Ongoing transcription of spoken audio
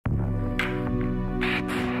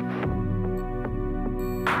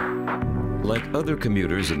Like other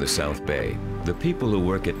commuters in the South Bay, the people who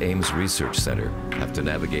work at Ames Research Center have to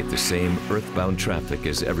navigate the same earthbound traffic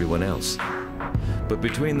as everyone else. But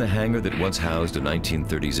between the hangar that once housed a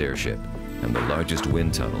 1930s airship and the largest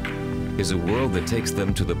wind tunnel is a world that takes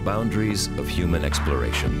them to the boundaries of human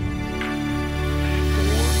exploration. 4,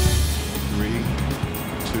 3,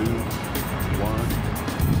 2,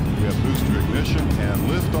 1. We have booster ignition and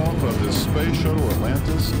liftoff of the Space Shuttle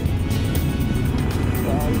Atlantis.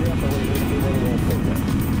 Roger,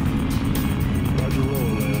 roll,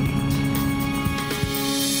 man.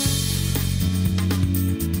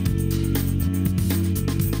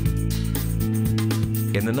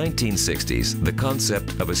 In the 1960s, the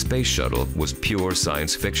concept of a space shuttle was pure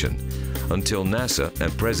science fiction, until NASA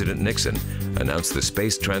and President Nixon announced the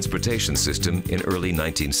Space Transportation System in early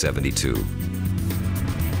 1972.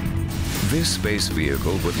 This space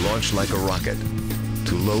vehicle would launch like a rocket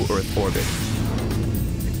to low Earth orbit.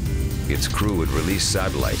 Its crew would release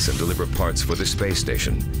satellites and deliver parts for the space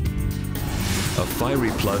station. A fiery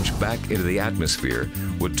plunge back into the atmosphere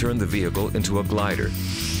would turn the vehicle into a glider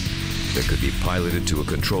that could be piloted to a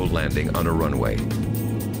controlled landing on a runway.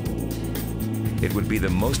 It would be the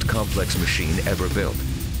most complex machine ever built.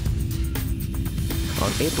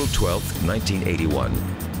 On April 12, 1981,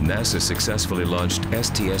 NASA successfully launched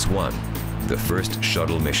STS-1, the first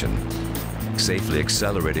shuttle mission. Safely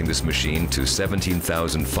accelerating this machine to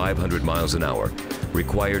 17,500 miles an hour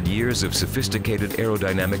required years of sophisticated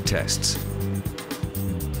aerodynamic tests.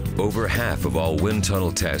 Over half of all wind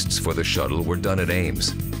tunnel tests for the shuttle were done at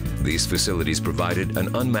Ames. These facilities provided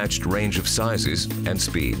an unmatched range of sizes and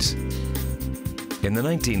speeds. In the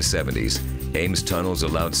 1970s, Ames tunnels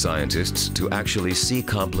allowed scientists to actually see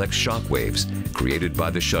complex shock waves created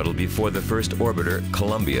by the shuttle before the first orbiter,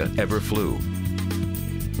 Columbia, ever flew.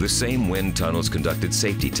 The same wind tunnels conducted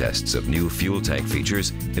safety tests of new fuel tank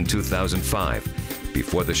features in 2005,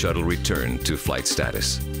 before the shuttle returned to flight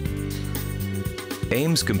status.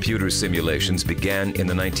 Ames computer simulations began in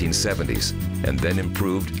the 1970s and then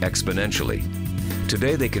improved exponentially.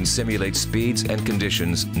 Today they can simulate speeds and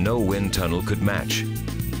conditions no wind tunnel could match.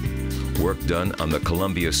 Work done on the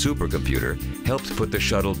Columbia supercomputer helped put the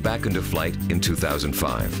shuttle back into flight in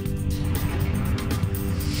 2005.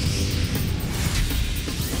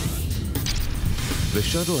 The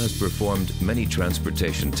shuttle has performed many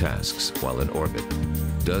transportation tasks while in orbit.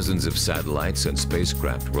 Dozens of satellites and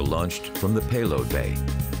spacecraft were launched from the payload bay.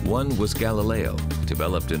 One was Galileo,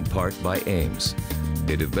 developed in part by Ames.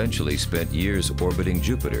 It eventually spent years orbiting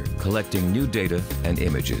Jupiter, collecting new data and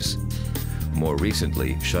images. More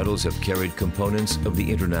recently, shuttles have carried components of the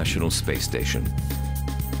International Space Station.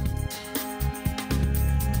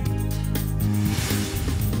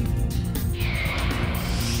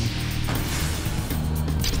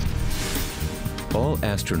 All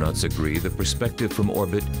astronauts agree the perspective from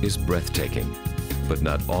orbit is breathtaking, but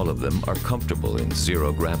not all of them are comfortable in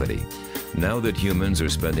zero gravity. Now that humans are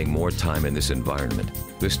spending more time in this environment,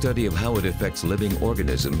 the study of how it affects living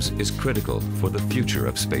organisms is critical for the future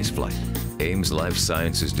of spaceflight. Ames Life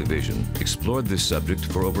Sciences Division explored this subject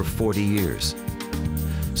for over 40 years.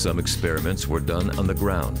 Some experiments were done on the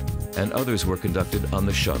ground, and others were conducted on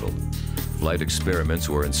the shuttle. Flight experiments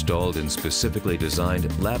were installed in specifically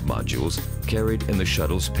designed lab modules carried in the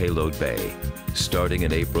shuttle's payload bay. Starting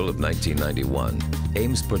in April of 1991,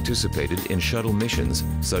 Ames participated in shuttle missions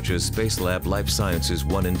such as Space Lab Life Sciences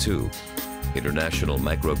 1 and 2, International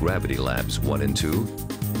Microgravity Labs 1 and 2,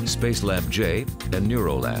 Space Lab J, and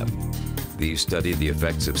NeuroLab. These studied the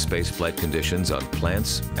effects of spaceflight conditions on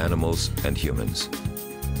plants, animals, and humans.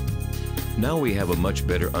 Now we have a much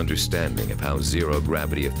better understanding of how zero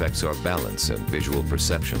gravity affects our balance and visual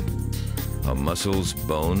perception, how muscles,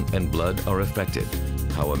 bone, and blood are affected,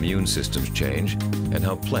 how immune systems change, and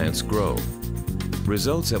how plants grow.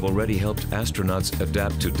 Results have already helped astronauts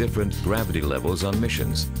adapt to different gravity levels on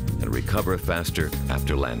missions and recover faster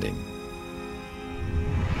after landing.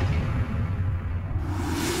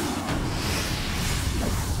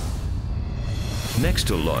 Next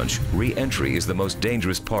to launch, re-entry is the most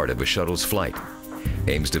dangerous part of a shuttle's flight.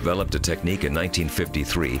 Ames developed a technique in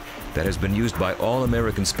 1953 that has been used by all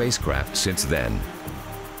American spacecraft since then.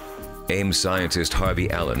 Ames scientist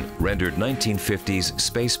Harvey Allen rendered 1950s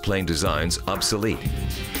spaceplane designs obsolete.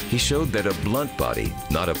 He showed that a blunt body,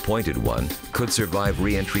 not a pointed one, could survive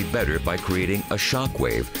re-entry better by creating a shock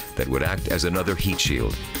wave that would act as another heat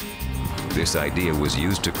shield. This idea was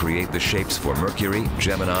used to create the shapes for Mercury,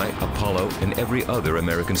 Gemini, Apollo, and every other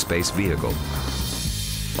American space vehicle.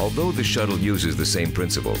 Although the shuttle uses the same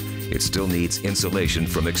principle, it still needs insulation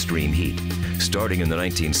from extreme heat. Starting in the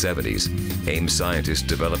 1970s, Ames scientists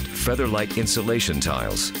developed feather-like insulation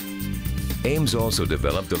tiles. Ames also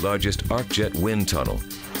developed the largest arc-jet wind tunnel.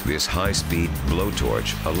 This high-speed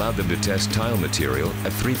blowtorch allowed them to test tile material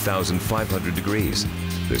at 3,500 degrees,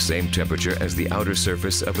 the same temperature as the outer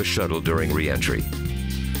surface of a shuttle during re-entry.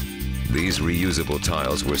 These reusable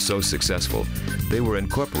tiles were so successful, they were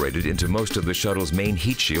incorporated into most of the shuttle's main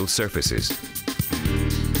heat shield surfaces.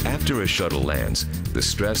 After a shuttle lands, the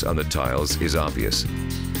stress on the tiles is obvious.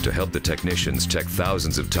 To help the technicians check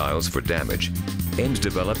thousands of tiles for damage, Ames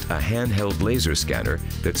developed a handheld laser scanner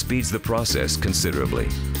that speeds the process considerably.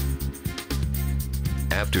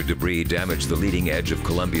 After debris damaged the leading edge of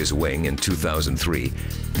Columbia's wing in 2003,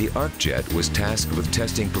 the ArcJet was tasked with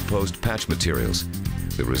testing proposed patch materials.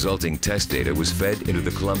 The resulting test data was fed into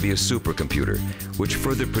the Columbia supercomputer, which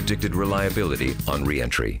further predicted reliability on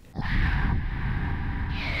re-entry.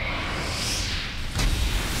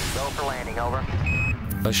 Go for landing, over.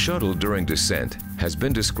 A shuttle during descent has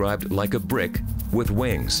been described like a brick with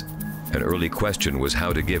wings. An early question was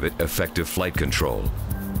how to give it effective flight control.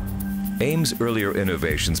 Ames' earlier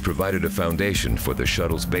innovations provided a foundation for the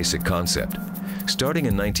shuttle's basic concept. Starting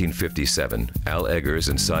in 1957, Al Eggers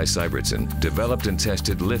and Cy Syvertson developed and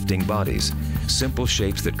tested lifting bodies, simple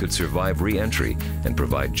shapes that could survive re-entry and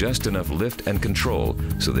provide just enough lift and control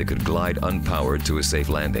so they could glide unpowered to a safe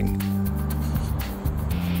landing.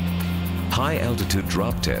 High-altitude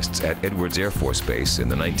drop tests at Edwards Air Force Base in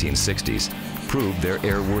the 1960s proved their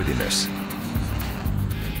airworthiness.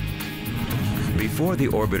 Before the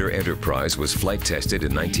Orbiter Enterprise was flight tested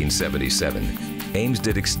in 1977, Ames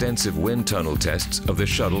did extensive wind tunnel tests of the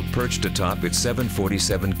shuttle perched atop its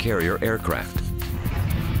 747 carrier aircraft.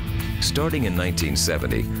 Starting in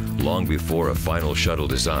 1970, long before a final shuttle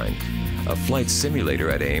design, a flight simulator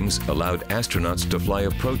at Ames allowed astronauts to fly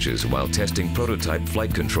approaches while testing prototype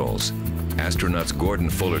flight controls. Astronauts Gordon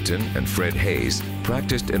Fullerton and Fred Hayes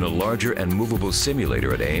practiced in a larger and movable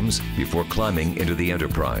simulator at Ames before climbing into the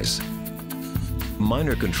Enterprise.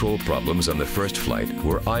 Minor control problems on the first flight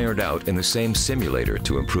were ironed out in the same simulator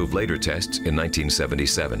to improve later tests in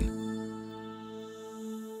 1977.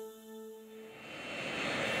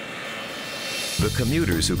 The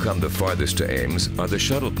commuters who come the farthest to Ames are the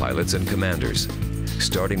shuttle pilots and commanders.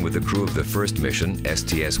 Starting with the crew of the first mission,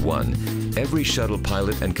 STS-1, every shuttle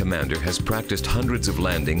pilot and commander has practiced hundreds of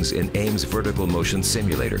landings in Ames Vertical Motion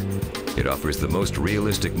Simulator. It offers the most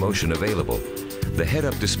realistic motion available. The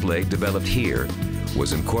head-up display developed here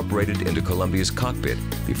was incorporated into Columbia's cockpit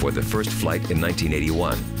before the first flight in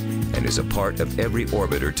 1981 and is a part of every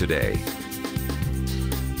orbiter today.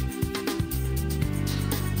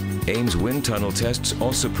 Ames wind tunnel tests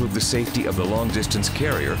also proved the safety of the long-distance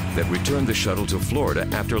carrier that returned the shuttle to Florida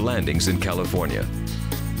after landings in California.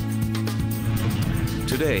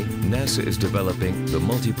 Today, NASA is developing the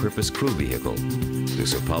multi-purpose crew vehicle.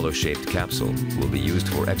 This Apollo-shaped capsule will be used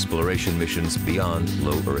for exploration missions beyond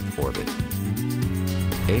low Earth orbit.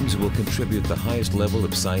 Ames will contribute the highest level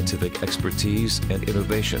of scientific expertise and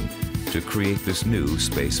innovation to create this new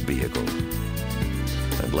space vehicle.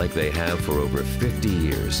 And like they have for over 50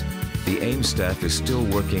 years, the Ames staff is still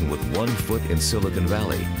working with one foot in Silicon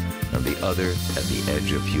Valley and the other at the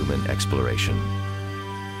edge of human exploration.